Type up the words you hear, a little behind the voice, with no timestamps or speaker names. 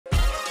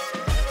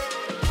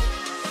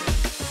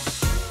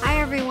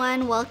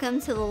everyone. Welcome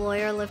to the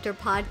Lawyer Lifter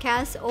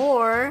Podcast,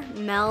 or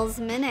Mel's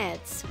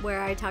Minutes,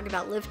 where I talk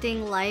about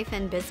lifting, life,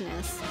 and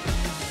business.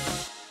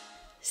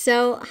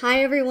 So,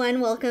 hi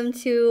everyone. Welcome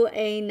to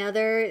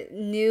another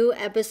new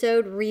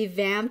episode,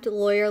 revamped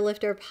Lawyer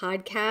Lifter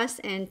Podcast.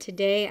 And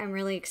today I'm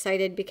really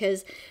excited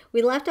because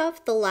we left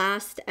off the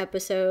last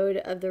episode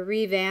of the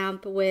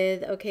revamp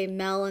with,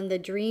 Mel and the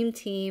Dream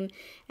Team.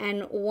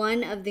 And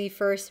one of the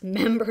first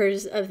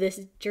members of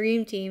this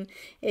Dream Team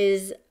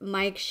is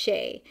Mike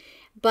Shea.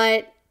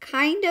 But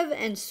kind of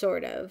and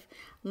sort of.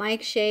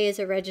 Mike Shea is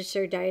a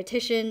registered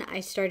dietitian. I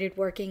started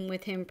working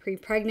with him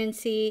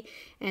pre-pregnancy,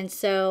 and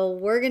so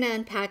we're going to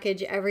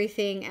unpackage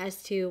everything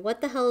as to what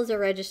the hell is a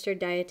registered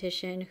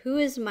dietitian, who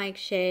is Mike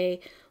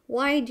Shea,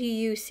 why do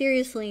you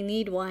seriously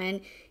need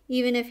one,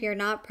 even if you're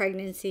not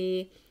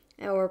pregnancy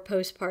or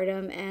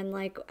postpartum, and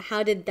like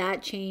how did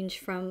that change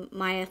from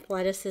my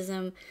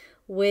athleticism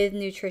with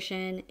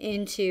nutrition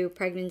into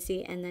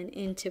pregnancy and then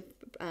into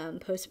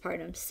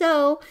postpartum.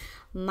 So,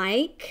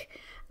 Mike,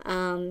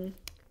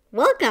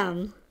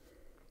 welcome.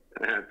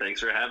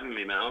 Thanks for having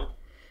me, Mel.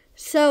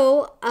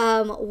 So,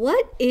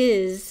 what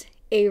is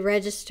a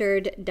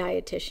registered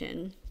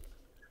dietitian?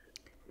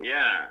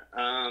 Yeah,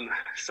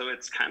 so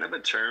it's kind of a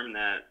term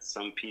that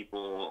some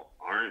people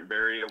aren't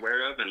very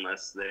aware of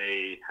unless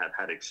they have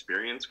had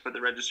experience with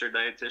a registered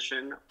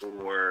dietitian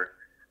or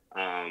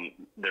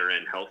they're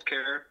in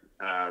healthcare.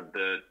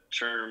 The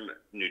term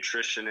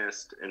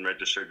nutritionist and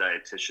registered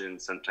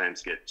dietitian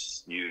sometimes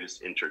gets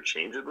used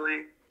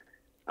interchangeably.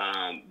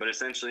 But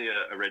essentially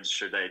a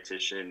registered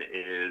dietitian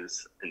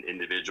is an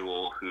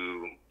individual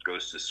who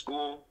goes to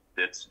school,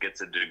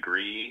 gets a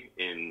degree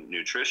in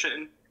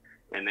nutrition,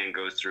 and then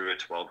goes through a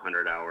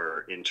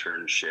 1,200-hour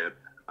internship,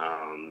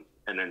 and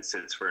then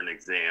sits for an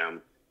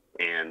exam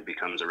and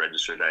becomes a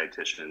registered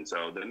dietitian.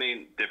 So the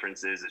main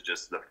difference is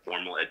just the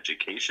formal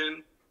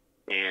education.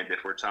 And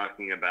if we're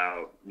talking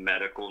about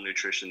medical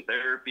nutrition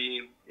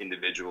therapy,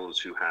 individuals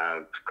who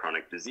have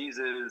chronic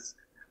diseases,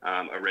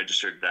 a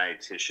registered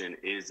dietitian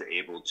is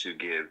able to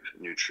give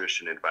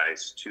nutrition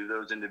advice to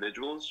those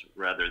individuals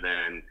rather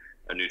than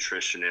a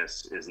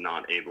nutritionist is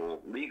not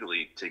able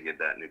legally to give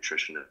that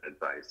nutrition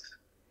advice.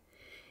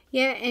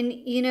 Yeah, and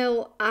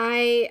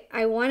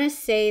I want to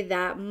say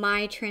that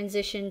my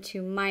transition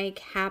to Mike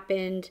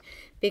happened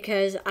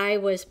because I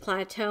was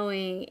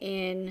plateauing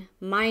in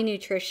my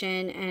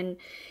nutrition, and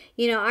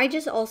I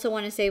just also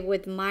want to say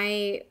with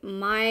my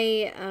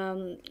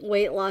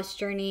weight loss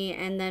journey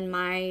and then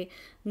my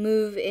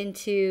move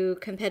into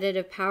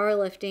competitive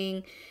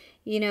powerlifting,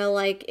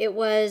 it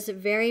was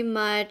very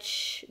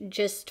much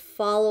just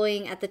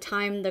following at the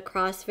time the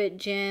CrossFit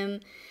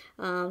gym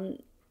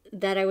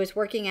that I was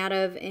working out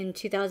of in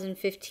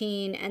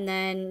 2015, and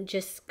then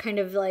just kind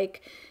of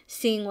like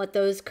seeing what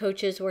those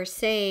coaches were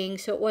saying.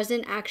 So it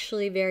wasn't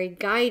actually very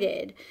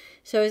guided.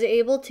 So I was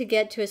able to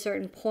get to a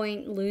certain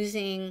point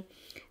losing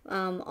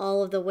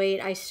all of the weight.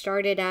 I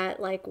started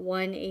at like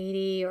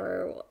 180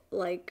 or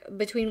like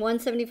between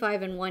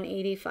 175 and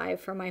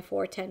 185 for my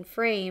 410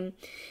 frame.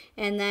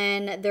 And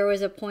then there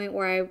was a point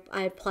where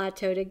I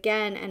plateaued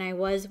again, and I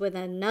was with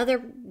another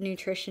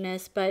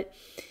nutritionist, but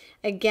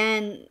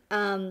again,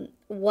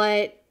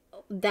 what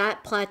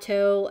that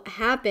plateau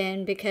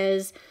happened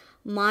because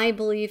my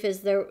belief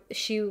is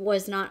she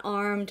was not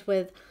armed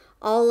with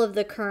all of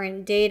the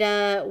current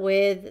data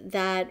with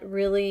that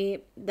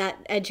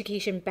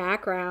education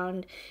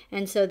background.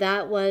 And so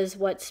that was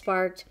what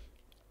sparked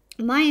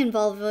my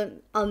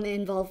involvement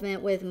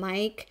with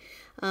Mike,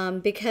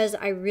 because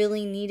I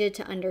really needed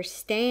to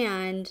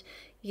understand,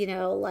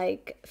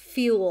 like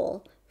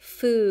fuel,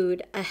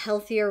 food, a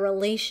healthier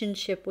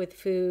relationship with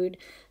food,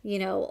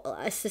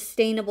 a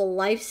sustainable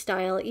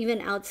lifestyle,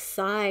 even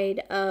outside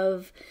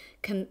of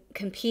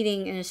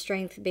competing in a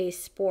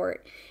strength-based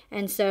sport.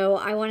 And so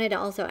I wanted to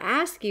also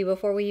ask you,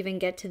 before we even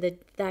get to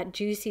that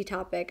juicy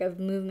topic of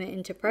movement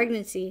into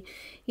pregnancy,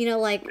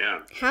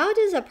 how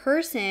does a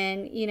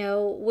person,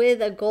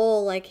 with a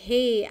goal like,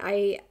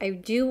 hey, I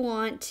do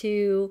want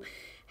to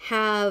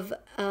have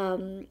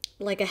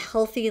like a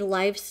healthy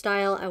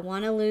lifestyle, I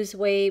want to lose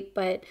weight,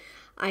 but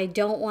I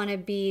don't want to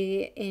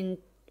be in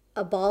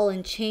a ball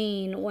and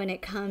chain when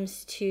it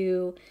comes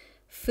to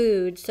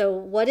food. So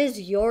what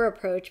is your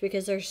approach?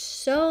 Because there's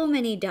so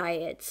many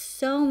diets,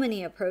 so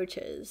many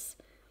approaches.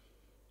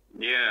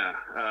 Yeah,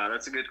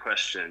 that's a good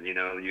question.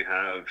 You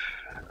have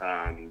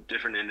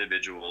different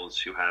individuals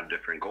who have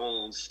different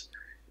goals.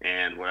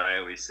 And what I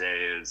always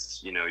say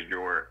is,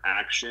 your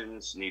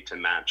actions need to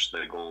match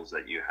the goals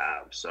that you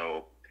have.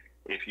 So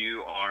if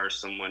you are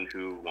someone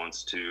who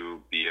wants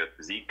to be a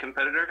physique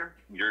competitor,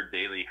 your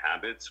daily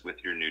habits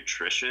with your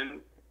nutrition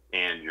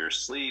and your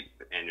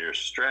sleep and your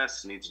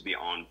stress needs to be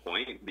on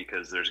point,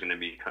 because there's going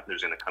to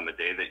come a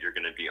day that you're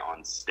going to be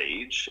on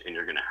stage and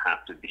you're going to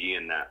have to be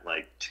in that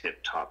like tip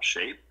top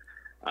shape.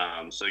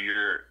 So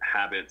your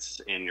habits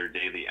and your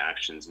daily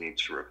actions need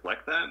to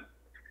reflect that.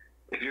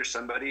 If you're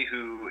somebody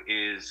who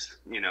is,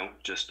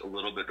 just a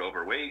little bit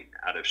overweight,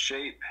 out of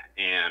shape,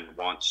 and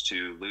wants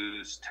to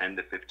lose 10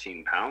 to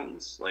 15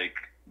 pounds, like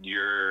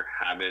your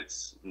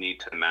habits need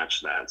to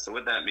match that. So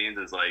what that means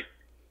is like,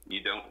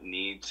 you don't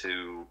need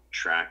to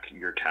track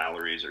your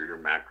calories or your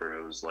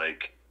macros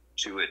like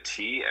to a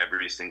T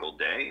every single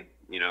day.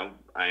 You know,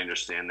 I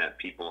understand that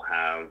people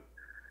have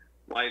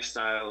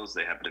lifestyles,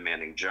 they have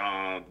demanding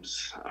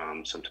jobs,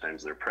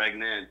 sometimes they're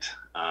pregnant,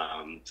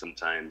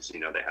 sometimes, you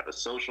know, they have a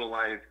social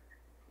life,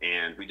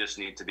 and we just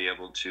need to be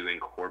able to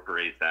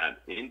incorporate that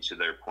into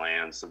their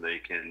plan so they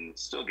can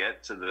still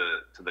get to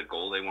the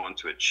goal they want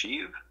to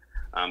achieve,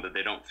 but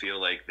they don't feel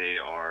like they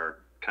are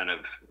kind of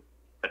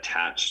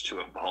attached to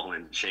a ball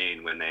and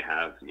chain when they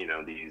have, you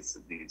know, these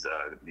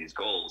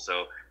goals.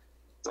 So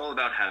it's all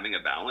about having a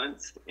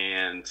balance,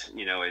 and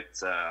you know,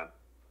 it's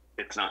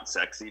not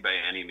sexy by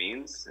any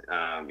means.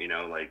 You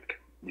know, like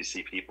you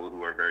see people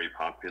who are very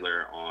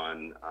popular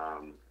on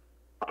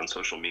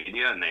social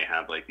media, and they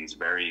have like these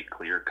very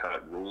clear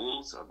cut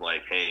rules of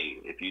like, hey,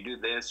 if you do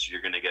this,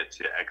 you're going to get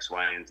to X,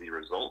 Y, and Z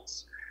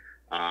results.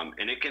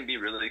 And it can be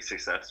really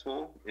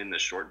successful in the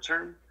short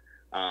term.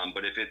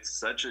 But if it's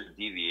such a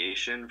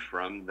deviation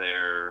from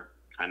their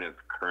kind of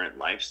current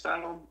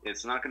lifestyle,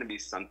 it's not going to be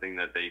something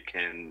that they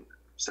can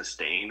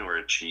sustain or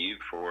achieve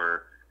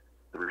for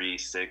 3,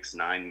 6,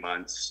 9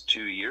 months,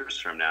 2 years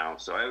from now.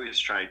 So I always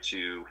try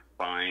to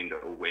find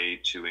a way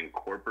to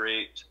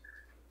incorporate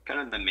kind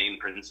of the main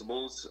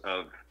principles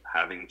of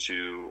having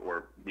to,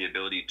 or the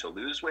ability to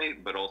lose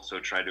weight, but also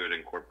try to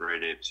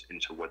incorporate it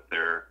into what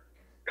they're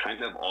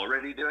kind of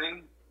already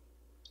doing.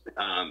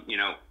 You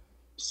know,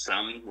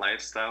 some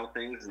lifestyle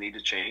things need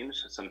to change,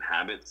 some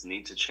habits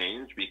need to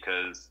change,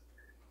 because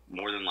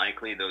more than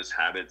likely those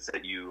habits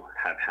that you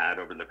have had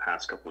over the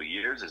past couple of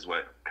years is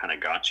what kind of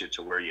got you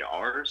to where you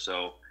are.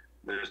 So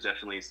there's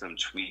definitely some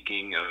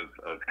tweaking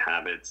of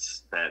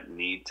habits that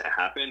need to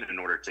happen in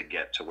order to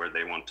get to where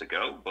they want to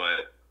go.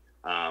 But,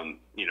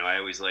 you know, I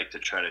always like to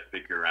try to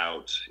figure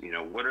out, you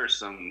know, what are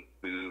some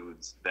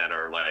foods that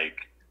are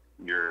like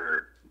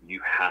you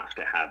have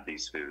to have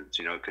these foods.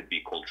 You know, it could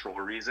be cultural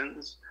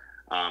reasons,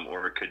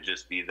 or it could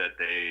just be that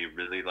they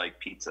really like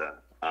pizza.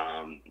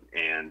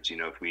 And, you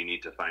know, if we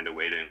need to find a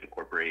way to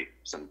incorporate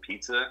some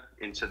pizza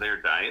into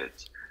their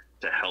diet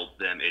to help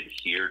them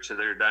adhere to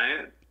their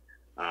diet,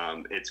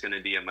 it's going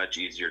to be a much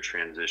easier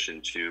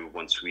transition to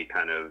once we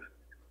kind of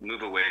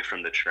move away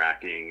from the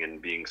tracking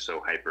and being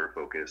so hyper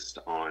focused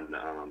on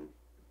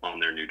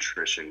their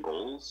nutrition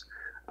goals,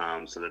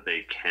 so that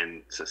they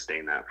can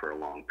sustain that for a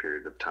long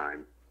period of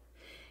time.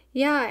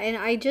 Yeah, and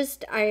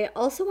I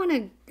also want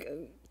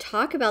to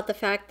talk about the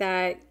fact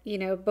that, you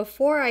know,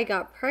 before I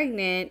got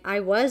pregnant, I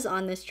was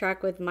on this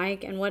track with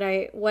Mike, and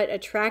what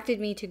attracted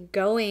me to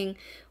going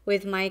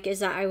with Mike is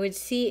that I would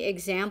see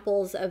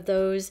examples of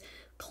those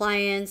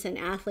clients and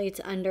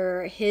athletes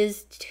under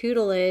his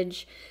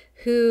tutelage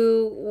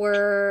who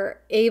were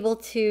able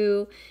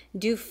to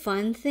do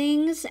fun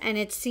things, and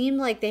it seemed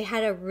like they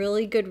had a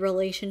really good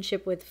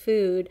relationship with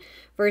food,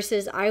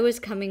 versus I was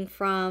coming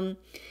from,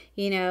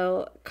 you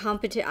know,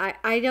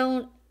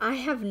 I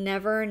have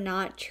never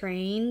not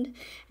trained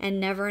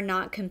and never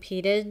not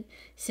competed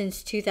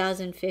since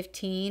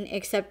 2015,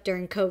 except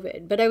during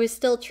COVID. But I was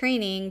still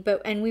training,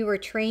 and we were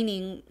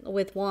training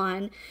with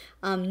Juan,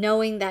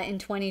 knowing that in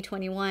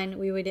 2021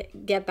 we would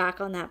get back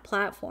on that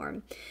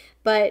platform.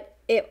 But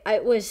it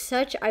was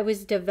I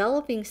was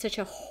developing such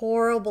a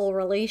horrible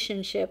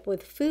relationship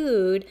with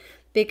food,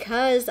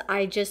 because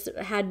I just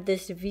had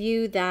this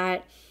view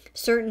that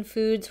certain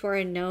foods were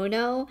a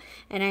no-no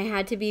and I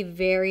had to be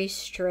very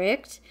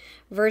strict,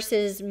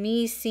 versus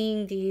me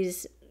seeing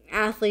these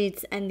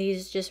athletes and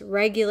these just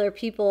regular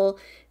people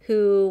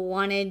who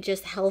wanted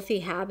just healthy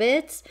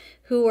habits,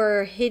 who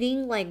were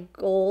hitting like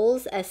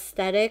goals,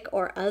 aesthetic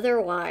or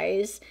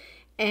otherwise,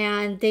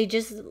 and they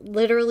just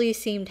literally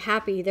seemed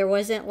happy. There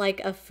wasn't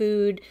like a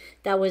food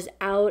that was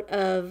out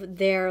of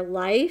their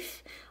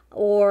life,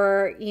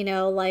 or, you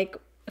know, like,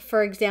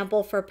 for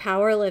example, for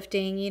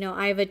powerlifting, you know,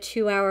 I have a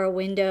 2-hour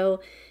window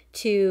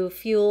to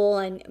fuel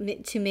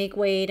and to make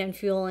weight and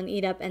fuel and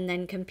eat up and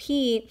then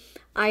compete.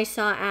 I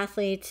saw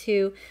athletes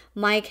who,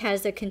 Mike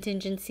has a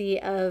contingency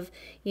of,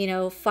 you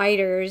know,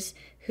 fighters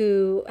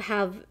who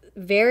have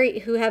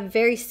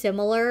very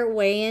similar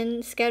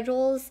weigh-in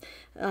schedules,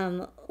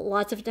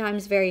 lots of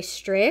times very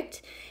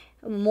strict,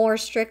 more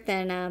strict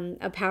than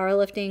a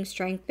powerlifting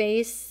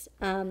strength-based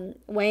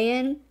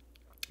weigh-in.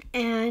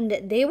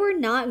 And they were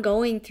not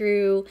going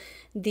through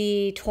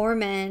the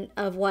torment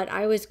of what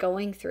I was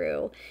going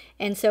through.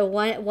 And so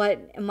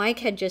what Mike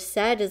had just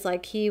said is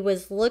like he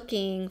was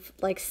looking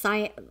like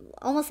science,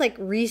 almost like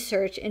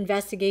research,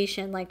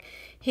 investigation, like,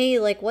 hey,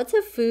 like what's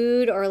a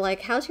food, or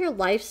like how's your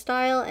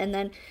lifestyle, and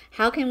then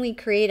how can we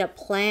create a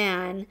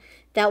plan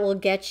that will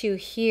get you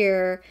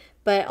here,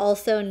 but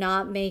also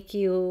not make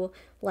you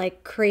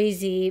like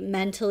crazy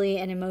mentally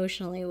and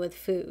emotionally with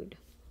food.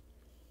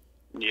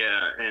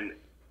 Yeah, and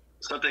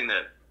something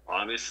that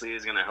obviously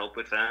is going to help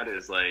with that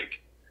is like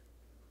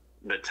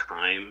the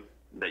time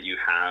that you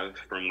have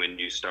from when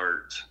you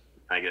start,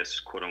 I guess,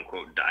 quote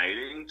unquote,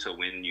 dieting to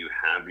when you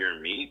have your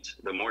meat.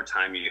 The more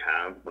time you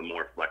have, the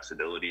more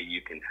flexibility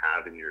you can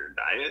have in your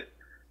diet.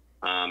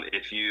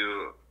 If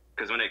you,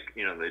 because when it,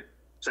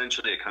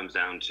 essentially it comes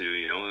down to,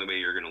 the only way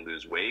you're going to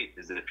lose weight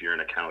is if you're in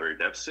a calorie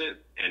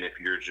deficit. And if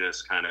you're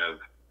just kind of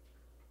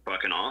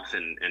bucking off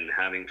and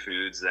having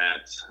foods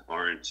that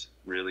aren't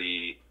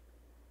really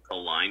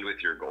aligned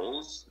with your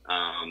goals,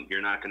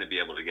 you're not going to be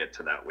able to get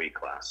to that weight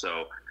class.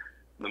 So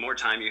the more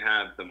time you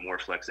have, the more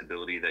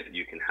flexibility that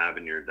you can have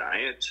in your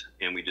diet.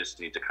 And we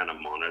just need to kind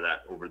of monitor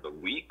that over the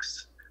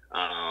weeks.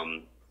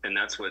 And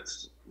that's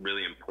what's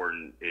really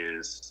important,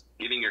 is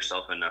giving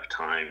yourself enough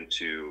time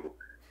to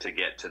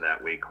get to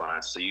that weight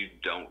class, so you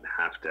don't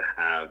have to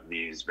have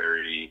these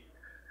very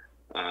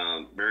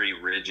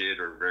rigid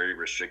or very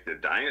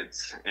restrictive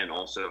diets, and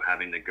also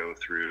having to go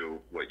through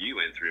what you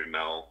went through,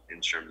 Mel,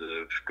 in terms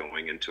of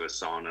going into a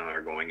sauna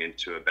or going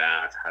into a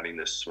bath, having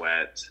to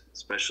sweat,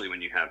 especially when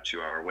you have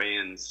 2-hour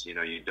weigh-ins. You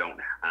don't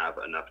have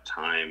enough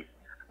time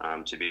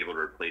to be able to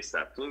replace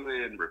that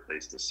fluid,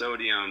 replace the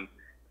sodium,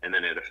 and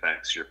then it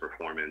affects your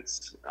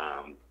performance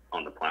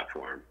on the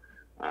platform.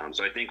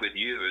 So I think with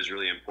you, it was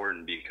really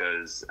important,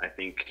 because I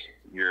think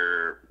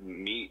your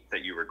meet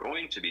that you were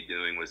going to be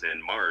doing was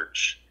in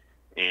March,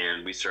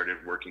 and we started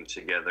working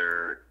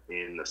together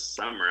in the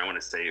summer. I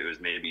want to say it was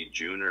maybe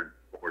June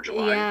or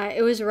July. Yeah,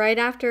 it was right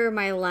after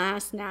my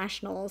last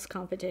nationals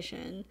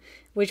competition,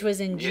 which was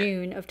in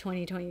June of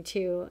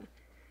 2022.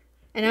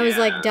 And I was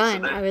like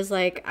done. I was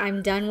like,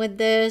 I'm done with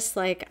this.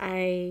 Like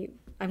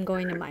I'm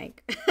going to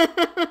Mike.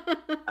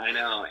 I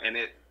know, and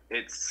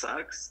it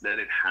sucks that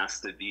it has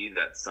to be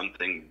that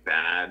something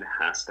bad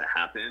has to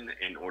happen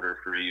in order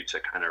for you to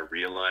kind of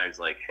realize,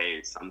 like,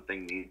 hey,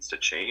 something needs to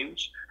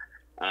change.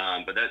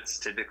 But that's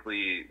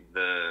typically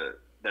the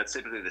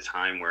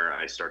time where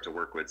I start to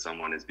work with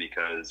someone, is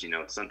because,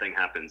 something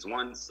happens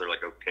once, they're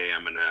like, okay,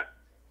 I'm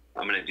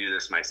gonna do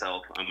this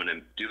myself. I'm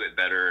gonna do it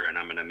better, and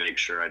I'm gonna make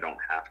sure I don't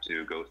have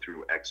to go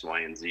through X,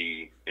 Y, and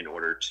Z in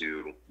order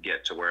to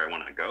get to where I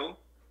want to go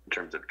in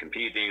terms of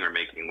competing or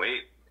making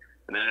weight.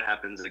 And then it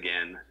happens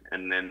again,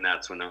 and then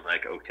that's when they're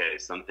like, okay,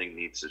 something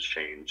needs to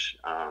change.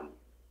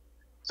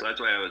 So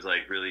that's why I was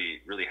like really,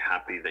 really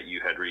happy that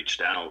you had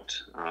reached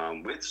out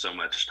with so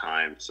much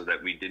time, so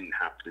that we didn't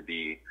have to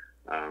be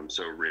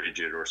so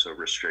rigid or so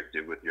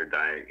restrictive with your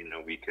diet.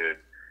 We could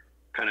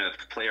kind of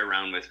play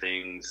around with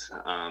things.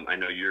 I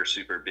know you're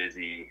super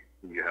busy.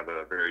 You have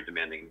a very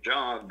demanding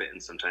job,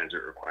 and sometimes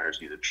it requires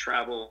you to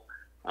travel.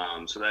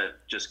 So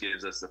that just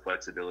gives us the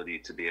flexibility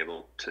to be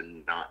able to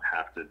not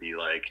have to be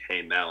like,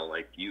 hey, Mel,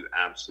 like, you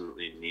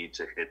absolutely need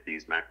to hit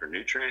these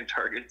macronutrient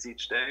targets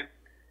each day.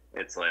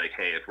 It's like,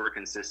 hey, if we're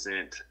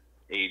consistent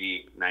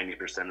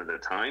 80-90% of the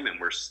time, and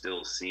we're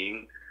still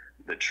seeing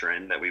the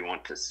trend that we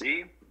want to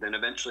see, then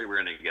eventually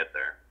we're going to get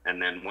there.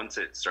 And then once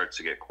it starts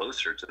to get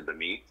closer to the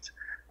meet,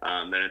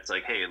 then it's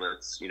like, hey,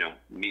 let's,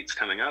 meet's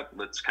coming up,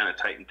 let's kind of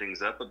tighten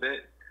things up a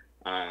bit.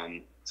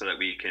 So that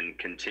we can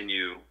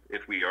continue,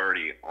 if we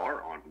already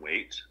are on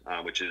weight,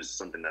 which is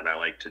something that I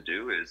like to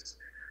do, is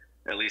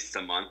at least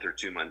a month or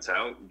 2 months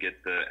out,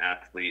 get the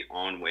athlete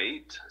on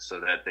weight, so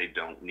that they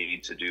don't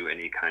need to do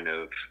any kind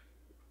of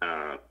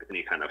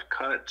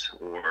cut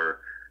or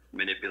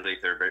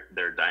manipulate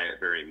their diet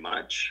very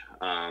much,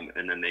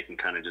 and then they can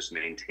kind of just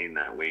maintain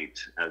that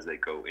weight as they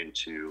go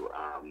into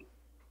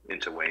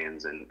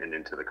weigh-ins and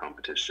into the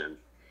competition.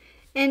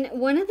 And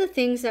one of the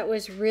things that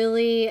was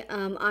really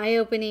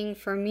eye-opening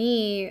for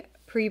me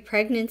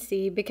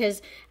pre-pregnancy,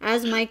 because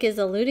as Mike is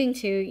alluding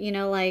to,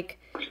 like,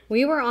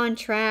 we were on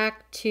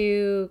track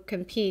to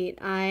compete.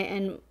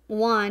 And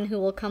Juan, who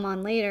will come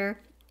on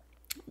later,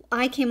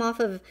 I came off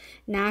of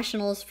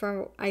nationals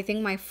for, I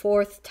think, my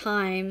 4th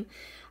time,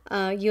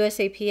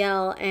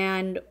 USAPL,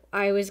 and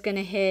I was going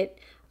to hit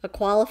a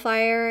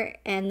qualifier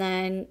and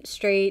then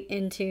straight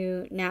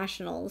into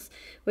nationals,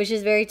 which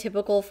is very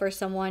typical for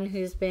someone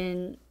who's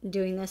been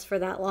doing this for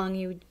that long.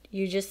 You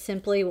just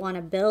simply want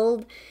to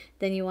build,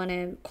 then you want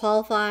to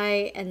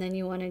qualify, and then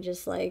you want to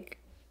just like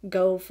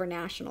go for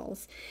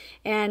nationals.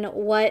 And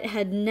what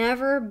had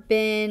never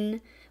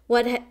been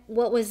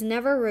what was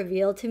never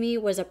revealed to me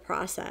was a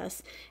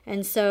process.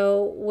 And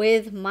so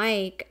with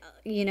Mike,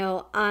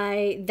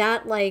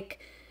 that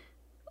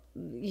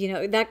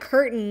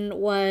curtain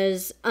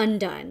was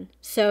undone.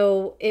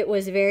 So it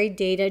was very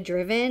data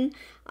driven.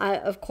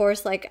 Of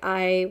course, like,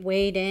 I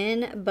weighed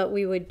in, but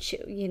we would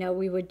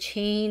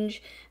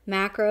change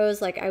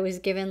macros. Like, I was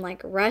given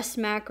like rest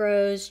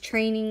macros,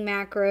 training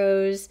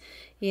macros,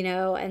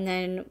 and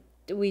then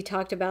we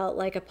talked about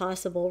like a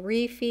possible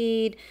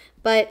refeed,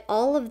 but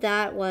all of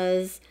that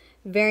was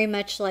very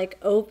much like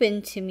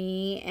open to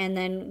me. And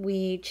then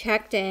we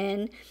checked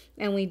in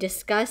and we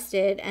discussed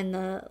it, and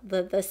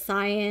the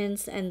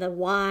science and the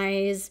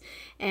whys.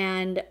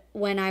 And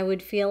when I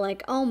would feel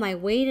like, oh, my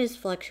weight is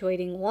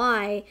fluctuating,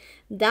 why?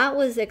 That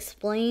was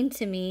explained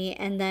to me.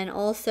 And then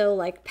also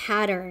like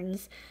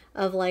patterns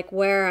of like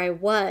where I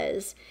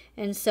was.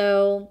 And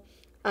so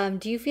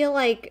do you feel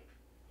like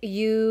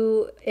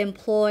you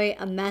employ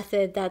a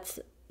method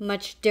that's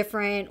much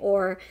different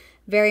or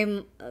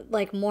very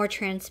like more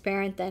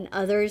transparent than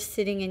others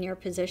sitting in your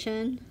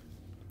position?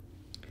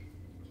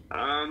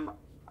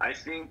 I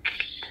think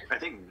I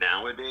think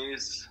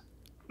nowadays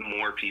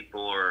more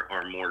people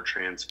are more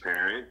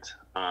transparent.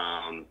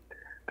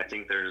 I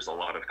think there's a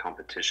lot of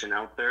competition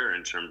out there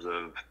in terms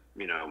of,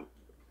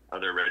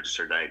 other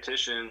registered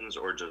dietitians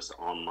or just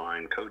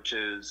online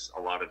coaches.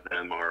 A lot of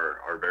them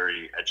are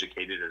very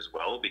educated as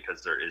well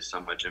because there is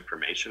so much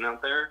information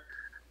out there.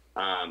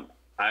 I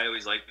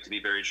always like to be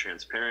very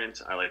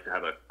transparent. I like to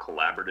have a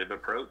collaborative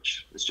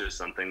approach. It's just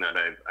something that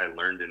I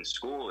learned in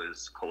school,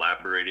 is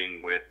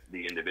collaborating with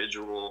the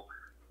individual,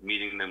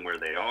 meeting them where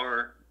they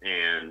are.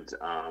 And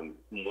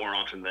more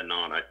often than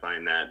not, I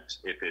find that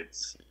if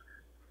it's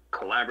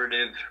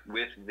collaborative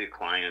with the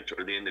client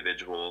or the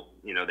individual,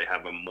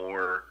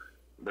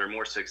 they're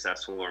more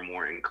successful or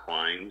more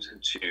inclined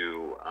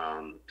to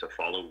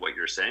follow what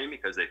you're saying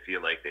because they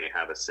feel like they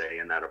have a say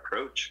in that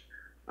approach.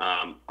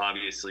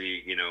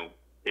 Obviously,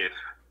 if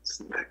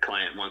the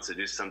client wants to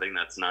do something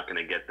that's not going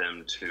to get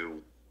them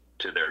to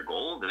their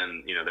goal,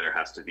 then, there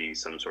has to be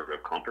some sort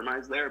of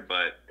compromise there.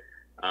 But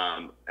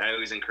I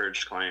always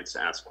encourage clients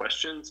to ask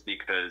questions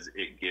because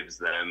it gives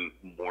them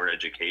more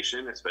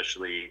education,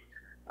 especially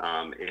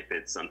if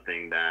it's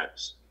something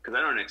that, because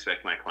I don't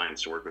expect my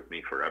clients to work with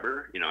me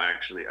forever.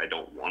 I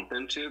don't want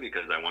them to,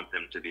 because I want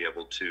them to be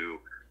able to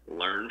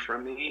learn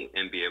from me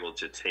and be able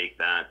to take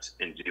that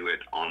and do it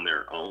on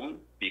their own,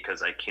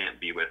 because I can't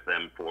be with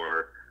them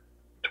for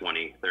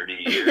 20, 30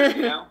 years,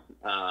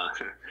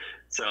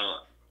 So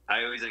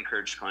I always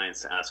encourage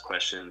clients to ask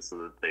questions so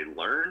that they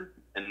learn.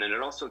 And then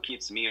it also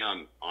keeps me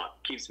on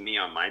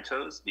my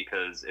toes,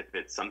 because if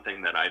it's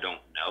something that I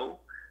don't know,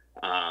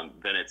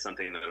 then it's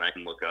something that I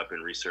can look up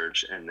and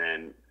research, and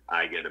then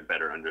I get a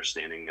better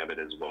understanding of it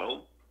as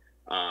well.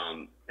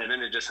 And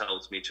then it just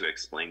helps me to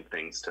explain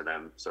things to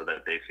them so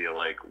that they feel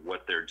like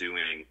what they're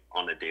doing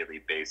on a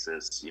daily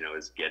basis,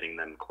 is getting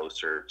them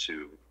closer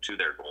to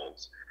their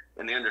goals.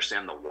 And they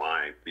understand the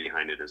why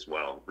behind it as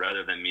well,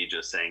 rather than me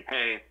just saying,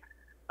 hey,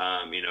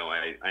 I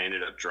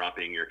ended up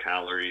dropping your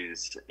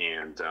calories,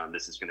 and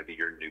this is going to be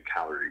your new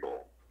calorie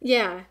goal.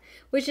 Yeah,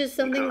 which is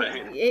something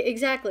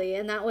exactly,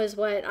 and that was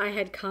what I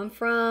had come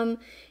from,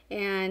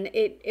 and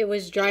it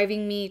was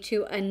driving me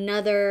to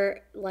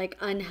another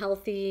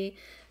unhealthy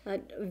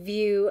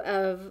view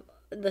of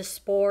the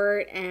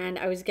sport, and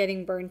I was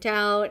getting burnt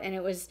out, and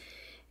it was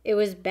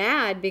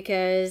bad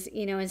because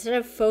instead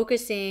of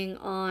focusing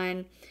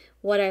on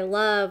what I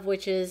love,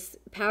 which is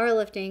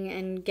powerlifting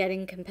and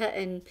getting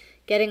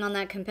on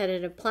that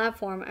competitive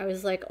platform, I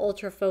was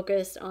ultra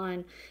focused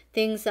on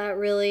things that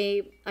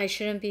really I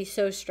shouldn't be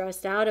so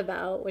stressed out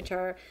about, which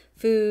are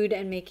food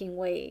and making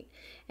weight.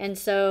 And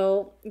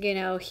so,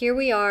 here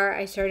we are.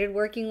 I started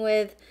working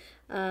with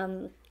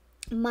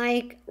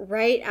Mike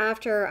right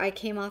after I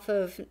came off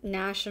of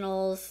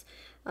nationals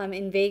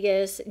in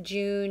Vegas,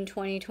 June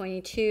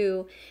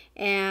 2022,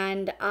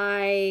 and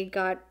I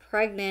got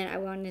pregnant, I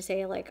wanted to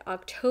say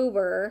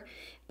October,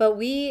 but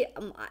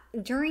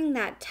during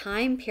that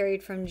time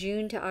period from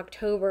June to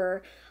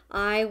October,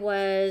 I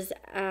was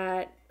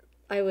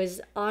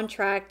on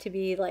track to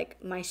be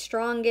my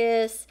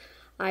strongest.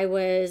 I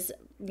was,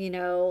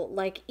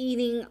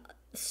 eating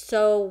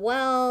so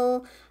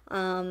well.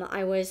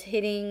 I was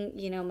hitting,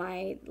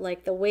 my,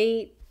 the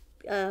weight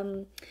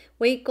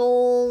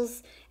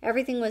goals.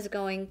 Everything was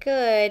going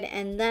good.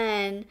 And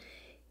then,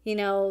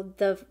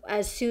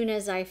 as soon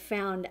as I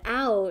found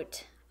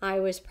out I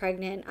was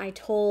pregnant, I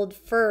told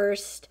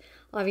first,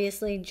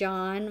 obviously,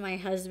 John, my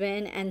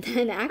husband, and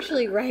then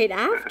actually right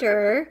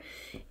after,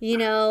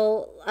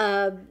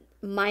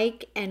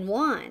 Mike and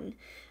Juan,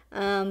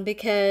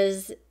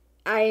 because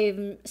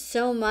I'm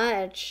so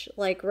much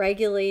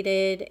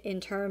regulated in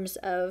terms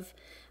of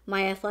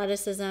my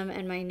athleticism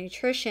and my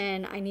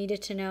nutrition. I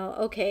needed to know,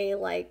 okay,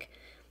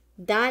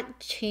 that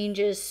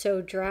changes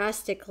so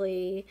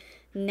drastically.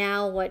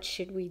 Now what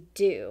should we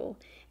do?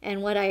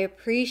 And what I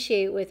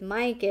appreciate with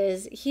Mike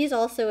is he's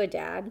also a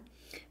dad,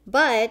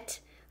 but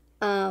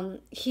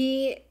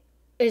he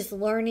is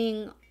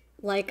learning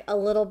a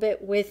little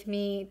bit with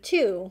me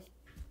too.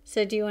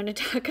 So do you want to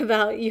talk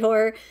about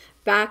your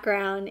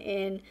background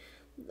in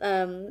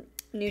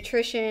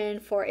nutrition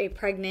for a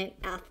pregnant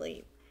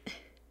athlete?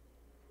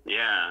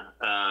 Yeah,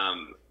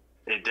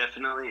 it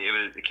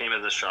came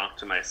as a shock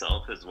to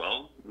myself as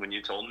well when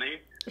you told me,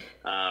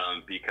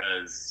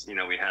 because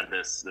we had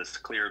this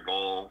clear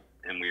goal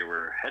and we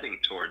were heading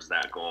towards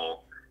that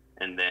goal,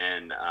 and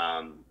then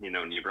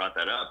when you brought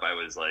that up, I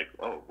was like,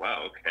 oh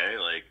wow, okay,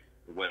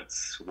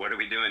 what are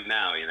we doing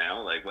now?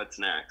 What's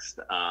next?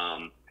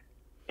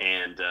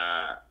 And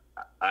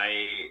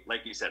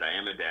like you said, I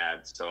am a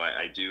dad, so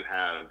I do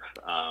have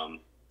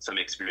some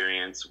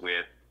experience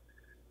with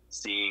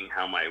seeing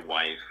how my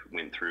wife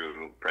went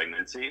through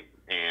pregnancy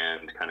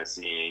and kind of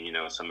seeing,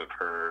 some of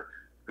her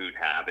food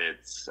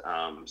habits,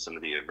 some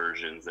of the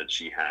aversions that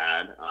she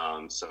had.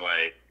 So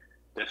I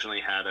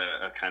definitely had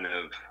a kind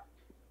of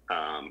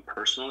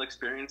personal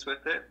experience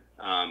with it.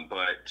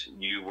 But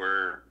you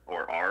are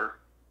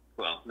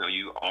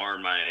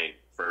my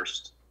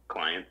first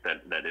client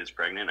that is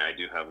pregnant. I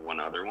do have one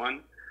other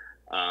one.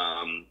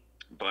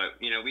 But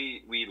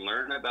we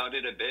learn about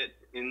it a bit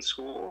in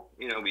school.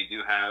 You know, we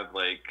do have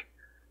like,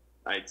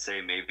 I'd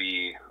say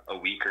maybe a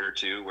week or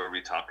two where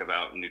we talk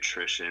about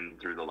nutrition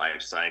through the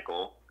life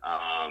cycle.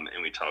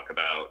 And we talk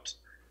about,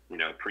 you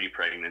know,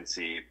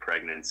 pre-pregnancy,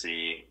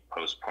 pregnancy,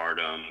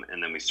 postpartum,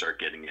 and then we start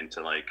getting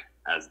into like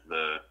as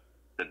the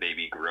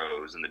baby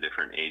grows and the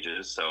different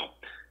ages. So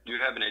do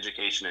have an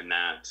education in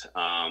that,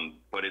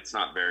 but it's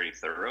not very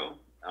thorough.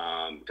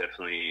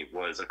 Definitely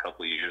was a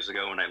couple of years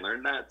ago when I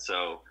learned that.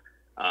 So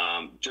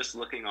just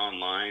looking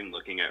online,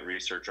 looking at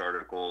research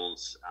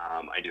articles.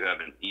 I do have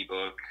an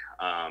ebook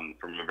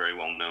from a very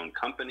well-known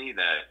company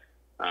that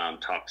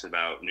talks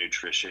about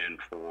nutrition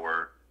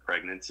for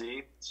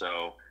pregnancy.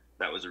 So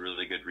that was a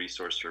really good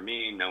resource for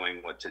me,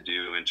 knowing what to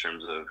do in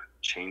terms of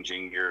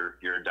changing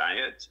your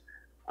diet,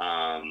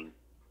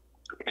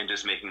 and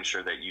just making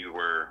sure that you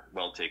were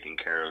well taken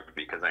care of,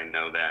 because I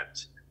know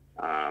that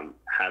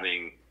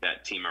having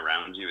that team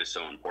around you is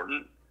so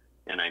important.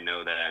 And I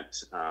know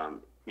that,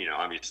 you know,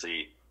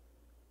 obviously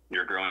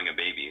you're growing a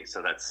baby.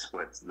 So that's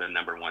what's the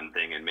number one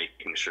thing, and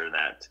making sure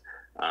that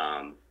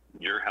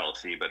you're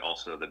healthy, but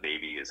also the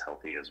baby is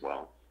healthy as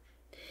well.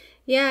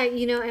 Yeah,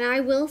 you know, and I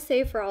will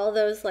say for all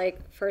those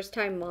like first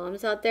time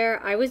moms out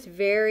there, I was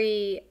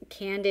very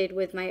candid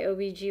with my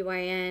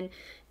OBGYN,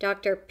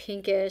 Dr.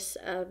 Pincus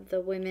of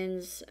the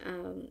Women's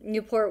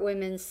Newport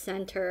Women's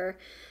Center.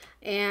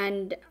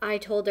 And I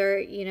told her,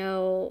 you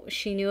know,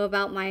 she knew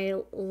about my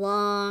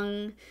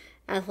long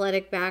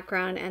athletic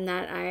background and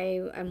that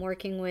I'm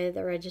working with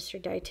a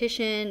registered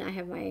dietitian. I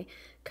have my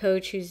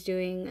coach who's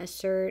doing a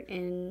cert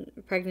in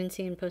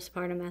pregnancy and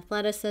postpartum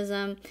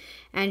athleticism,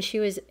 and she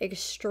was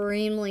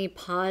extremely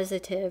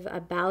positive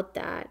about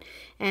that.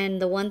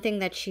 And the one thing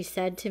that she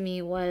said to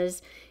me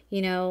was,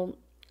 you know,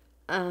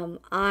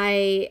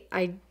 I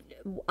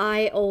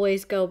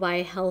always go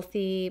by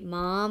healthy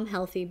mom,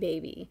 healthy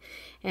baby.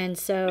 And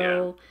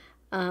so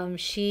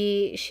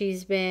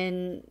she's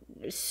been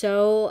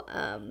so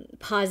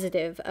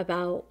positive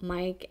about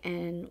Mike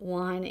and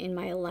Juan in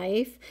my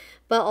life.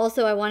 But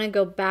also I want to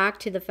go back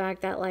to the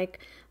fact that like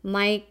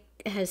Mike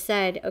has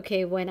said,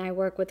 okay, when I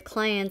work with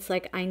clients,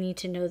 like I need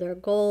to know their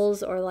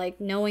goals, or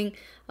like knowing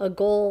a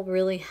goal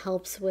really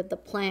helps with the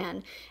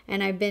plan.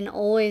 And I've been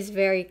always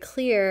very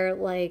clear,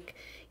 like,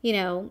 you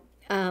know,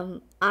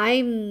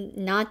 I'm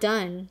not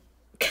done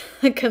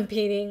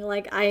competing.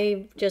 Like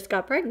I just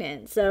got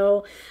pregnant.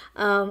 So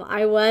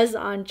I was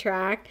on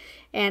track,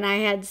 and I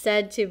had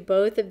said to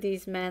both of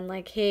these men,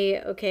 like,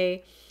 hey,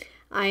 okay,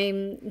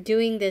 I'm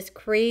doing this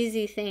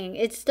crazy thing.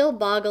 It still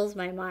boggles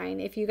my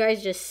mind. If you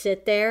guys just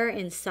sit there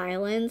in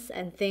silence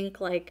and think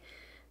like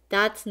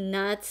that's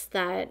nuts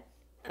that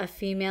a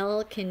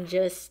female can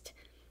just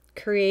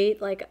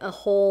create like a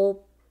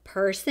whole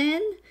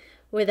person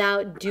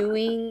without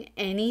doing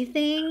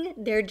anything.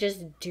 They're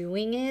just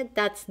doing it.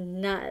 That's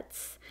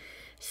nuts.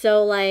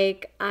 So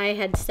like I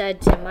had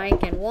said to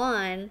Mike and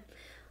Juan,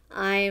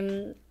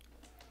 I'm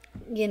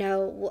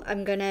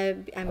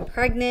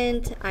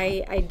pregnant.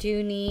 I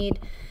do need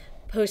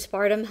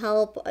postpartum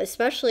help,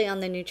 especially on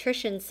the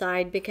nutrition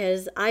side,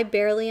 because I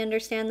barely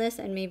understand this,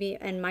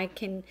 and Mike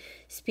can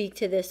speak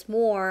to this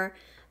more,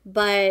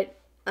 but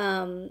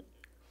I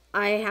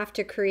have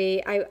to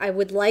create, I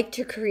would like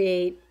to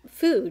create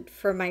food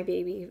for my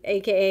baby,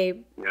 aka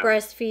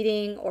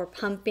breastfeeding or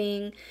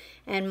pumping.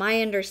 And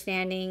my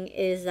understanding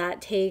is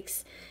that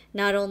takes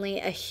not only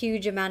a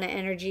huge amount of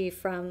energy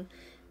from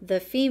the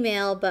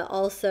female, but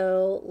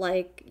also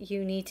like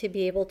you need to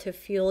be able to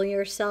fuel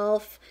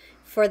yourself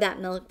for that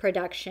milk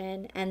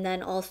production, and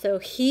then also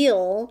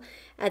heal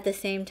at the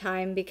same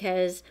time,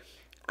 because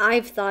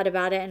I've thought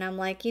about it and I'm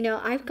like, you know,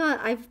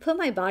 I've put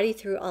my body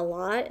through a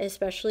lot,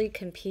 especially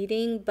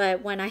competing,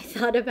 but when I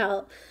thought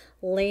about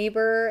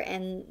labor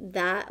and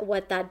that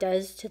what that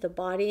does to the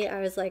body,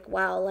 I was like,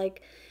 wow,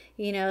 like,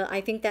 you know,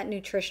 I think that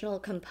nutritional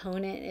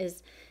component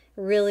is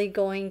really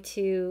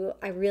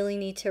I really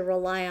need to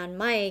rely on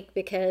Mike,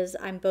 because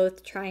I'm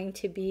both trying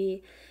to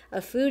be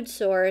a food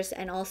source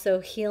and also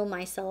heal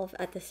myself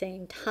at the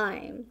same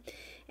time.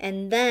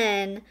 And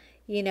then,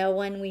 you know,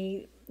 when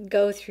we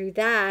go through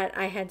that,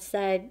 I had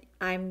said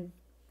I'm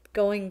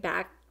going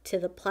back to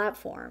the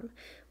platform,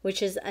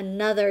 which is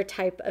another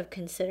type of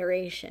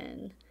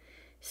consideration.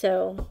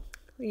 So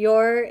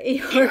your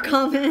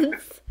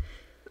comments?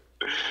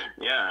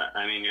 Yeah,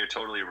 I mean, you're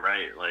totally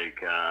right.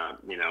 Like,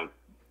 you know,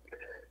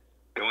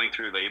 going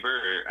through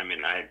labor, I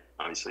mean, I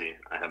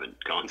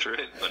haven't gone through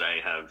it, but I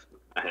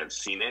have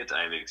seen it.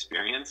 I've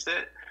experienced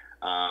it.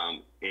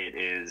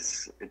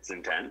 It's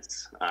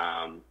intense.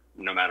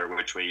 No matter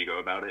which way you go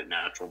about it,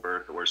 natural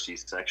birth or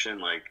C-section,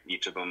 like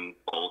each of them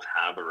both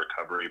have a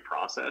recovery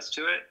process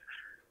to it.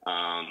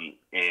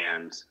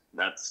 And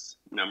that's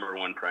number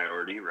one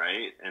priority,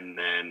 right? And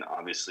then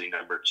obviously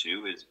number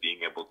two is being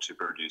able to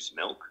produce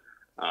milk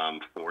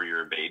for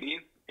your baby.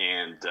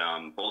 And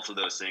both of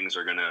those things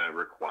are going to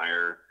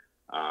require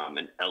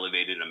an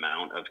elevated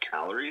amount of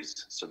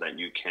calories so that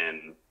you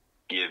can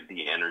give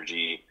the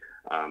energy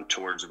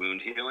towards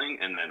wound healing,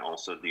 and then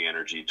also the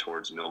energy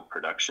towards milk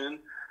production.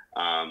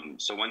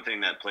 So one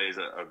thing that plays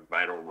a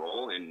vital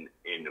role in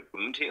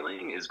wound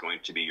healing is going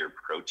to be your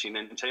protein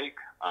intake.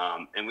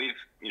 And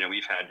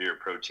we've had your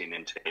protein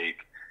intake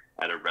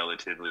at a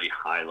relatively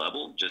high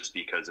level just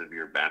because of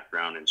your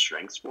background in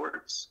strength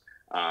sports.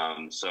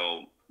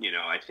 So,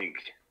 I think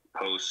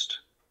post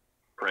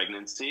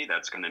pregnancy,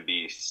 that's going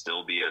to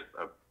still be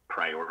a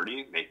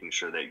priority, making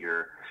sure that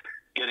you're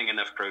getting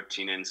enough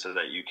protein in so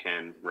that you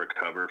can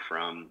recover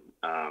from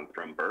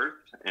birth,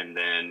 and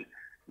then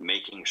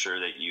making sure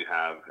that you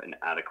have an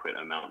adequate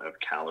amount of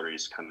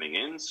calories coming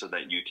in so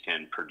that you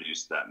can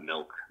produce that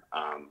milk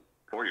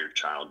for your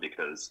child,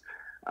 because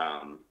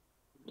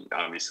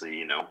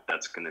obviously,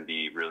 that's going to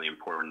be really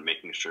important,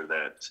 making sure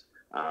that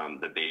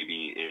the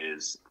baby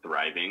is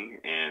thriving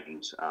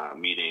and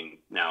meeting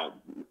now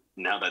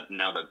that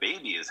the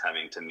baby is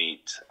having to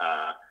meet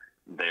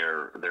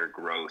their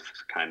growth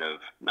kind of,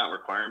 not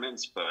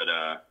requirements, but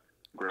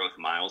growth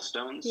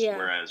milestones. Yeah.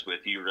 Whereas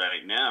with you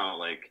right now,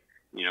 like,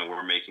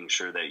 we're making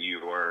sure that you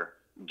are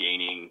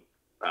gaining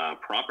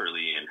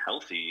properly and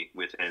healthy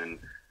within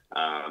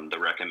the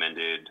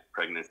recommended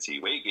pregnancy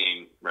weight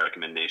gain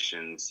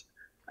recommendations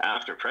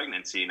after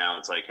pregnancy. Now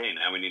it's like, hey,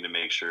 now we need to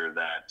make sure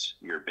that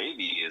your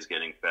baby is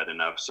getting fed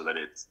enough so that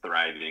it's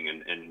thriving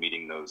and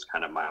meeting those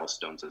kind of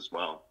milestones as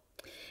well.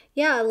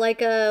 Yeah,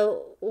 like a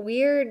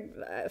weird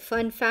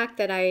fun fact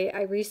that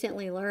I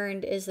recently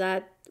learned is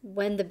that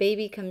when the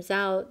baby comes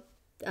out,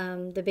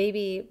 the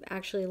baby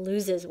actually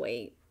loses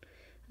weight,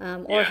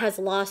 or Yeah. has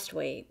lost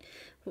weight.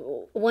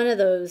 One of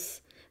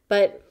those.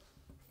 But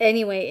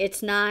anyway,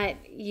 it's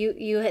not,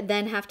 you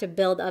then have to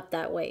build up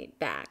that weight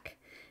back.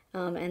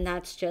 And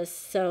that's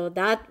just, so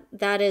that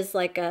is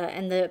like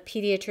and the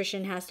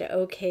pediatrician has to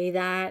okay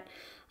that.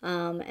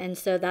 And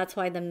so that's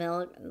why the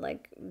milk,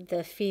 like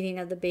the feeding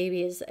of the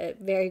baby, is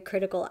very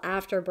critical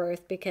after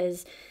birth,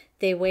 because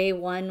they weigh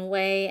one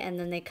way and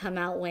then they come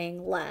out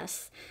weighing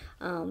less.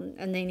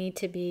 And they need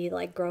to be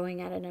like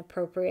growing at an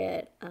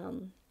appropriate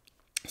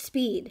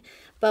speed.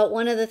 But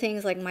one of the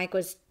things, like Mike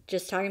was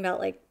just talking about,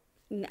 like,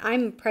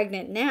 I'm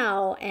pregnant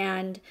now,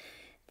 and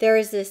there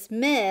is this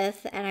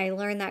myth, and I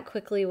learned that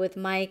quickly with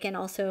Mike and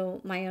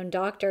also my own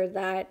doctor,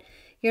 that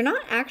you're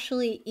not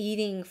actually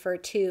eating for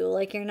two.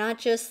 Like, you're not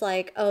just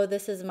like, oh,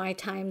 this is my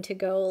time to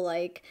go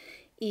like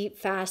eat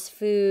fast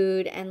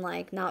food and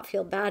like not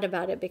feel bad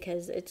about it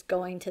because it's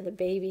going to the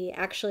baby.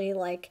 Actually,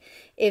 like,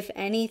 if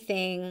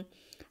anything,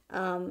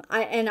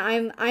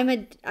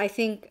 I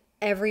think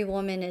every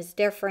woman is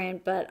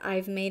different, but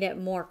I've made it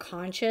more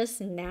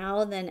conscious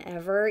now than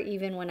ever,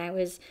 even when I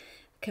was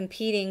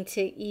competing,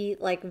 to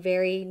eat like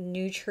very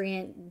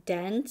nutrient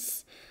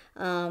dense,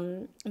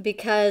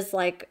 because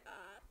like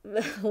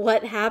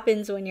what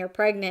happens when you're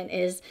pregnant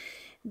is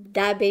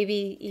that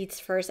baby eats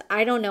first.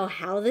 I don't know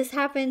how this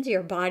happens.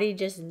 Your body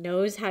just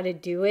knows how to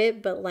do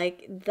it, but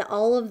like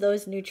all of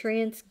those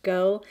nutrients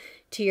go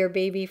to your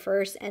baby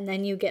first, and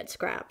then you get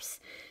scraps.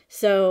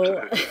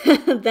 So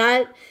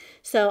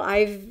so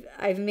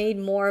I've made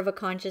more of a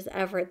conscious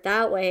effort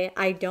that way.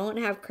 I don't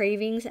have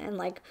cravings, and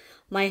like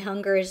my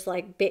hunger is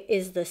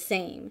is the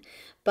same.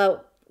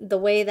 But the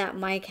way that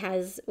Mike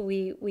has,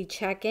 we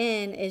check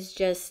in is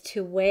just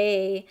to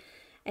weigh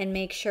and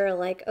make sure,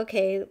 like,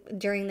 okay,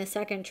 during the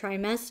second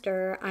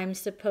trimester, I'm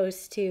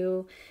supposed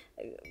to,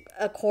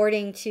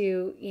 according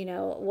to,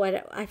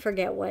 what, I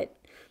forget what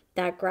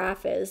that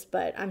graph is,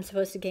 but I'm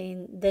supposed to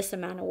gain this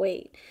amount of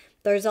weight.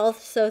 There's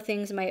also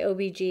things my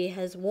OBG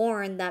has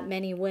warned that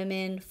many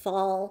women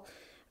fall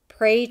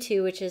prey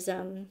to, which is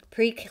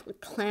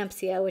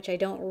preeclampsia, which I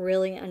don't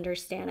really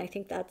understand. I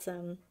think that's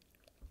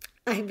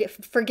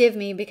forgive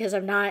me because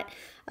I'm not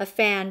a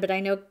fan, but I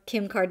know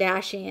Kim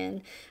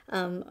Kardashian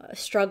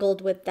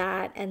struggled with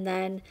that, and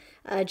then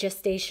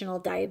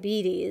gestational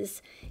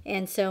diabetes.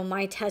 And so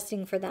my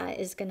testing for that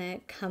is going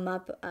to come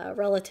up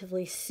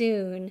relatively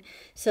soon.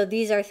 So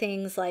these are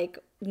things like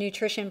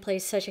nutrition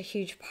plays such a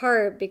huge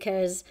part,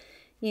 because,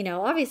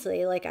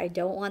 obviously, like, I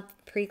don't want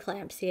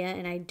preeclampsia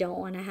and I don't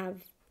want to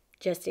have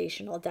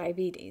gestational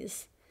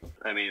diabetes.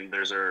 I mean,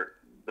 those are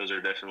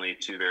definitely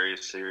two very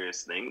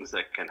serious things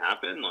that can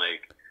happen.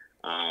 Like,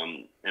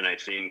 and I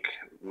think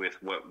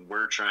with what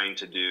we're trying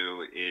to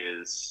do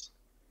is,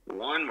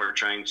 one, we're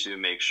trying to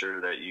make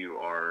sure that you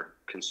are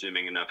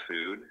consuming enough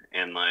food.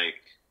 And like,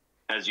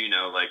 as you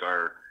know, like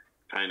our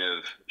kind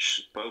of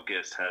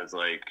focus has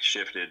like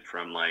shifted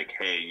from like,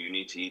 hey, you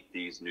need to eat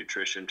these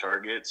nutrition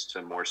targets,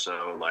 to more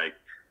so like,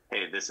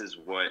 hey, this is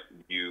what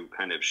you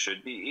kind of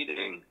should be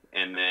eating,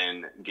 and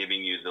then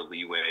giving you the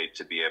leeway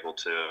to be able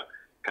to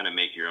kind of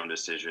make your own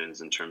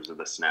decisions in terms of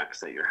the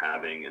snacks that you're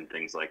having and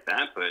things like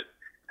that. But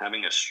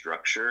having a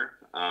structure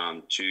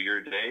to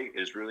your day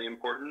is really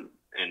important.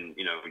 And,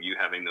 you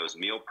having those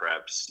meal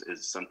preps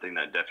is something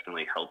that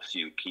definitely helps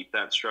you keep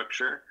that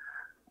structure.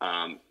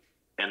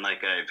 And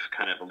like I've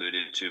kind of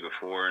alluded to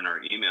before in our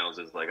emails,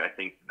 is like, I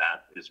think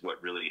that is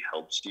what really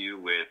helps you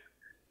with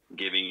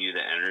giving you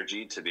the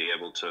energy to be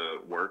able to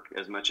work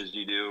as much as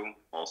you do,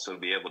 also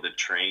be able to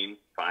train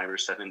 5 or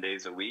 7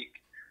 days a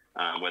week,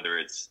 whether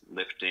it's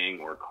lifting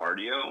or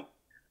cardio.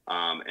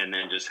 And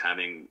then just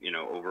having,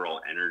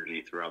 overall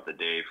energy throughout the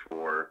day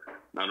for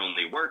not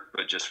only work,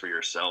 but just for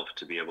yourself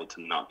to be able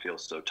to not feel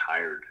so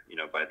tired,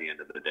 by the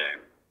end of the day.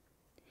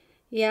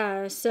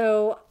 Yeah,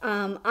 so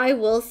I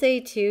will say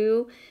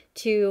too,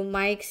 to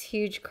Mike's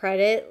huge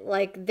credit,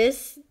 like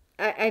this,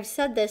 I've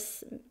said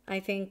this, I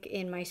think,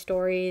 in my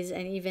stories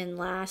and even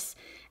last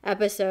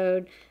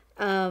episode.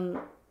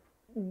 Um,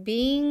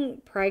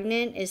 Being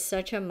pregnant is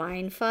such a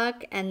mind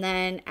fuck, and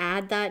then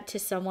add that to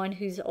someone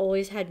who's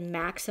always had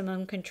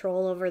maximum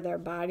control over their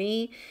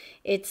body.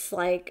 It's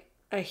like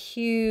a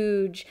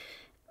huge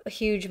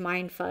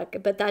mind fuck.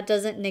 But that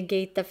doesn't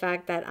negate the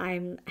fact that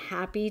I'm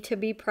happy to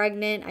be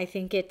pregnant. I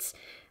think it's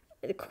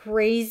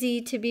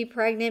crazy to be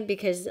pregnant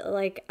because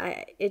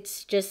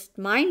it's just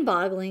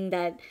mind-boggling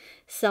that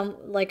some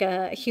like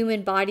a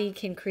human body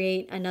can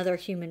create another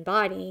human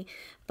body.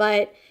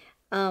 But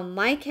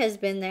Mike has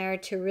been there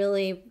to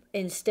really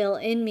instill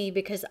in me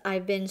because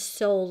I've been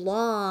so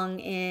long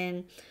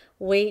in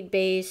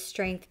weight-based,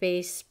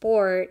 strength-based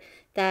sport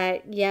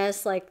that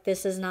yes, like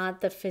this is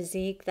not the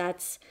physique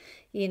that's,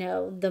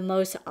 the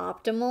most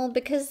optimal,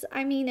 because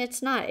I mean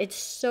it's not.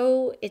 It's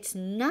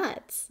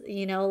nuts,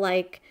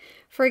 like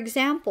for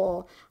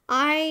example,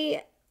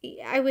 I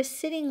was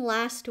sitting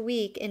last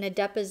week in a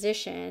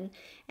deposition,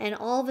 and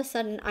all of a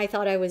sudden I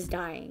thought I was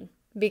dying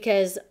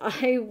because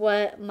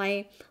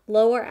my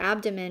lower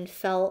abdomen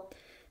felt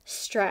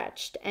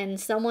stretched, and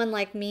someone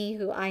like me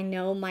who I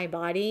know my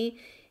body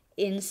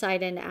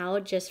inside and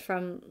out just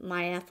from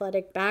my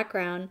athletic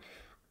background,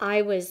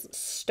 I was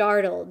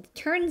startled.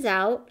 Turns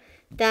out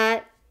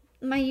that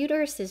my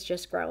uterus is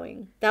just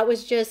growing. That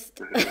was just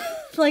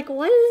like,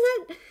 what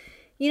is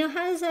it?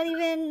 How does that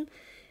even?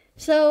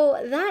 So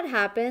that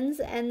happens,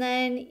 and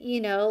then,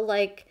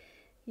 like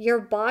your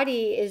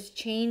body is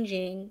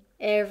changing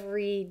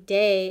every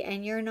day,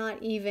 and you're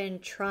not even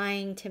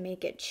trying to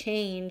make it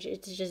change,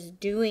 it's just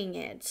doing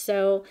it.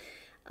 So,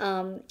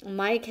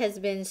 Mike has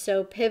been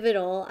so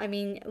pivotal. I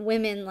mean,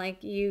 women,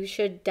 like, you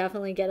should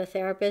definitely get a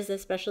therapist,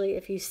 especially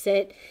if you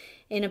sit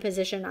in a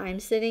position I'm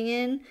sitting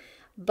in.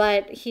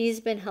 But he's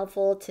been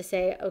helpful to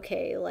say,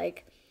 okay,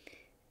 like,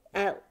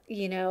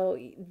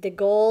 the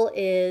goal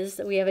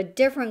is, we have a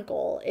different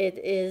goal. It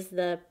is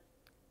the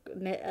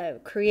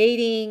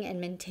creating and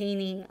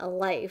maintaining a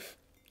life.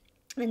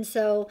 And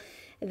so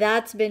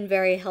that's been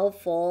very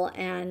helpful.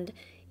 And,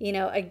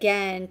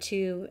 again,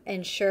 to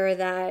ensure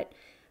that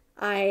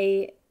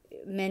I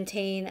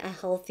maintain a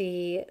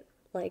healthy,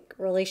 like,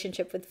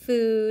 relationship with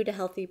food, a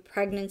healthy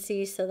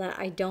pregnancy, so that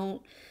I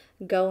don't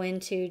go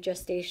into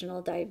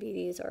gestational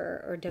diabetes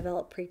or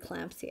develop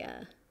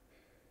preeclampsia.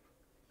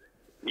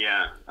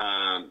 Yeah.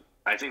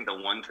 I think the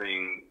one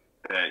thing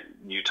that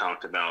you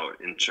talked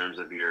about in terms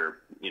of your,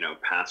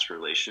 past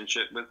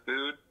relationship with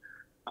food,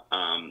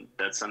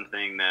 that's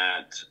something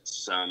that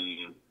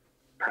some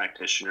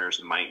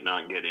practitioners might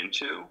not get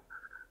into,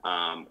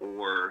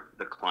 or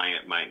the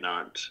client might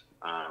not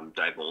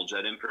divulge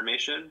that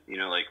information.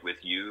 Like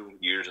with you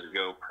years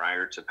ago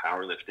prior to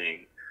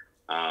powerlifting,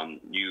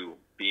 you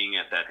being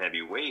at that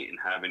heavy weight and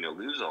having to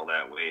lose all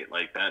that weight,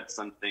 like that's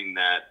something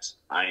that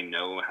I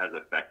know has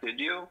affected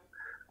you.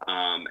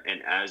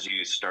 And as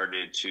you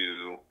started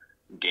to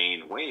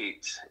gain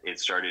weight, it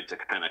started to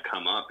kind of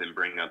come up and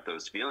bring up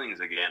those feelings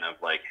again of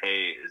like,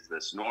 hey, is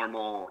this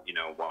normal?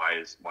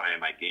 Why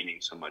am I gaining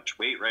so much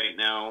weight right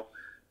now?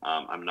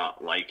 I'm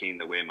not liking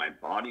the way my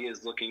body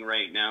is looking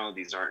right now.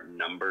 These aren't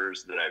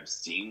numbers that I've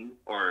seen,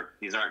 or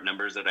these aren't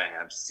numbers that I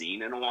have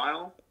seen in a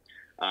while.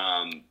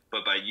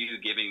 But by you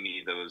giving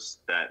me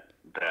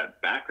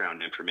that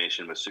background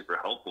information was super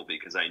helpful,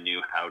 because I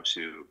knew how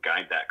to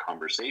guide that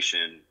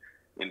conversation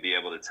and be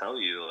able to tell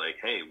you like,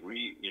 hey,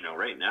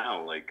 right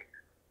now, like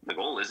the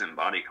goal isn't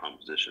body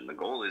composition. The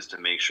goal is to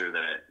make sure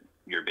that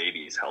your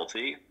baby is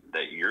healthy,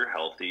 that you're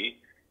healthy,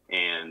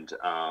 and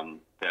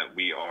that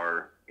we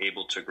are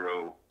able to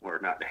grow, or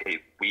not, hey,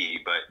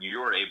 but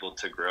you're able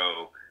to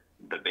grow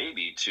the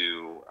baby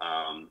to,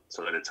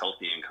 so that it's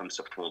healthy and comes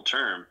to full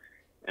term.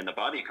 And the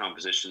body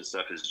composition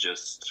stuff is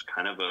just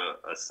kind of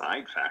a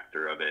side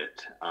factor of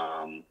it.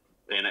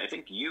 And I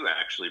think you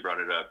actually brought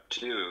it up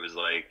too. It was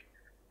like,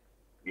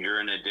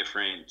 you're in a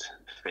different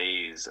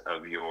phase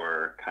of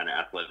your kind of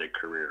athletic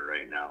career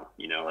right now.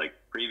 Like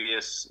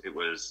previous, it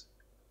was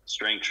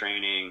strength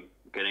training,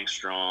 getting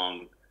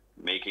strong,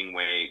 making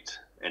weight.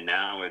 And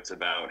now it's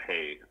about,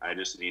 hey, I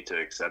just need to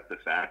accept the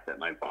fact that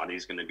my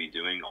body's going to be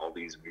doing all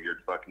these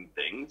weird fucking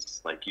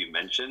things. Like you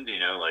mentioned,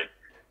 like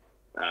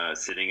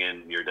sitting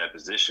in your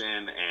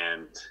deposition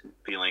and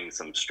feeling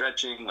some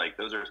stretching, like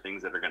those are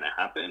things that are going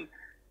to happen.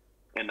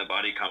 And the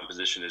body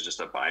composition is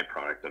just a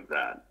byproduct of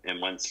that. And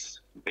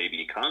once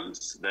baby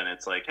comes, then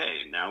it's like,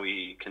 hey, now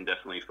we can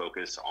definitely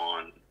focus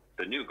on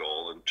the new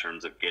goal in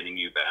terms of getting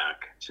you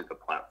back to the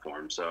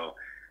platform. So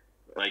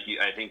like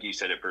I think you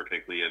said it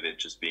perfectly, of it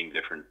just being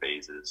different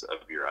phases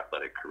of your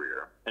athletic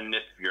career. And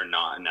if you're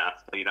not an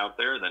athlete out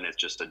there, then it's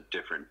just a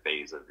different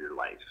phase of your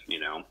life.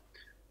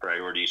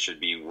 Priority should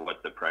be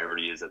what the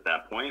priority is at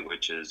that point,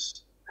 which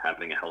is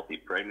having a healthy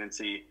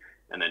pregnancy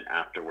And then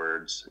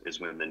afterwards is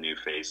when the new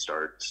phase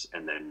starts.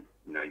 And then,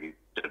 you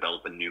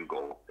develop a new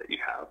goal that you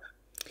have.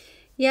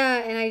 Yeah,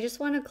 and I just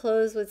want to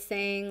close with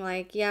saying,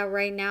 like, yeah,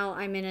 right now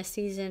I'm in a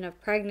season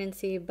of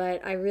pregnancy,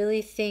 but I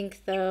really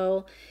think,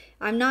 though,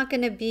 I'm not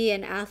going to be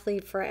an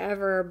athlete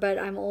forever, but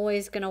I'm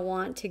always going to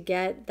want to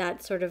get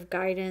that sort of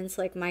guidance,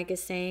 like Mike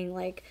is saying,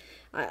 like,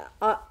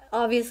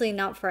 obviously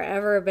not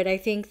forever, but I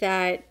think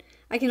that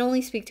I can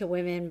only speak to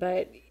women,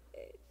 but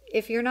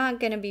if you're not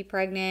going to be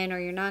pregnant or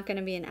you're not going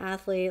to be an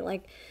athlete,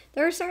 like,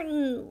 there are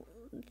certain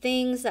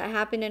things that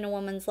happen in a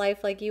woman's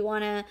life, like you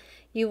want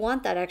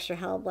that extra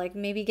help, like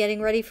maybe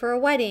getting ready for a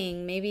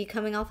wedding, maybe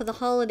coming off of the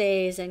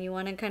holidays and you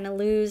want to kind of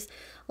lose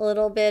a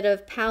little bit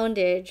of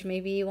poundage,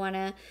 maybe you want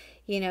to,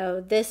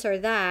 this or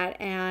that.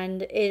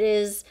 And it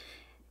is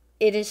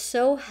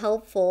so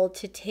helpful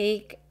to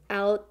take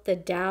out the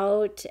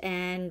doubt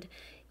and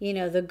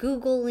the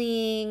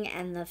Googling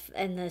and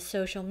the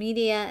social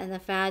media and the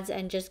fads,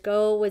 and just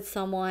go with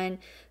someone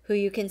who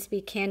you can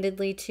speak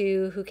candidly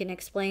to, who can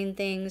explain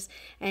things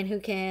and who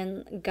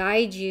can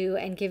guide you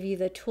and give you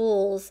the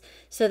tools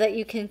so that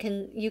you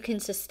can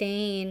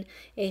sustain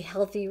a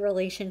healthy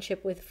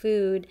relationship with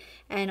food,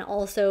 and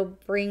also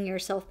bring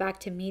yourself back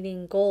to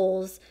meeting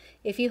goals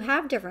if you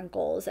have different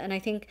goals. And I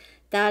think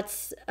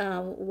that's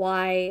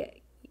why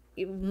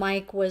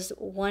Mike was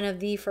one of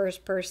the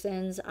first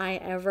persons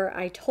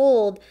I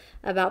told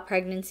about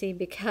pregnancy,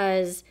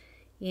 because,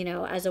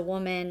 as a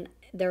woman,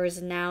 there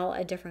is now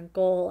a different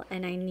goal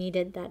and I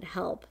needed that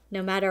help.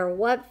 No matter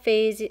what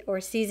phase or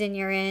season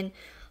you're in,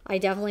 I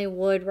definitely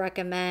would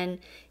recommend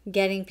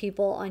getting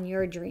people on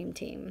your dream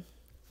team.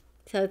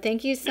 So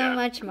thank you so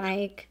much,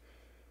 Mike.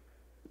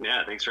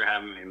 Yeah, thanks for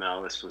having me,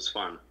 Mel. This was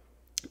fun.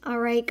 All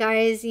right,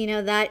 guys,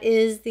 that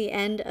is the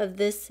end of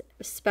this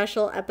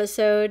special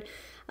episode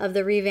of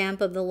the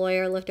revamp of the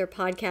Lawyer Lifter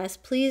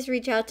podcast. Please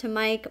reach out to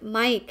Mike.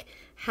 Mike,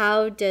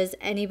 how does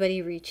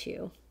anybody reach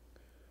you?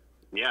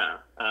 Yeah,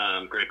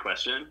 great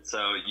question.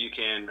 So you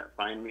can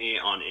find me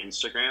on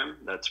Instagram.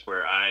 That's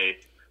where I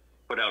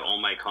put out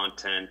all my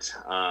content.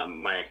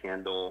 My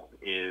handle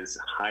is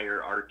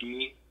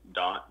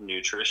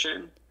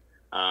hierarchy.nutrition.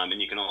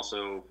 And you can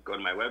also go to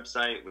my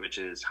website, which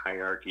is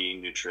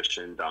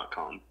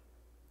hierarchynutrition.com.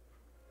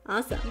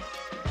 Awesome.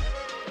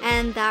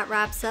 And that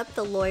wraps up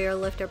the Lawyer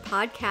Lifter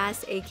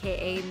podcast,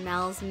 aka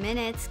Mel's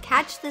Minutes.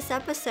 Catch this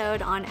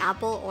episode on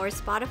Apple or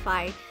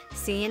Spotify.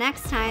 See you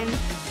next time.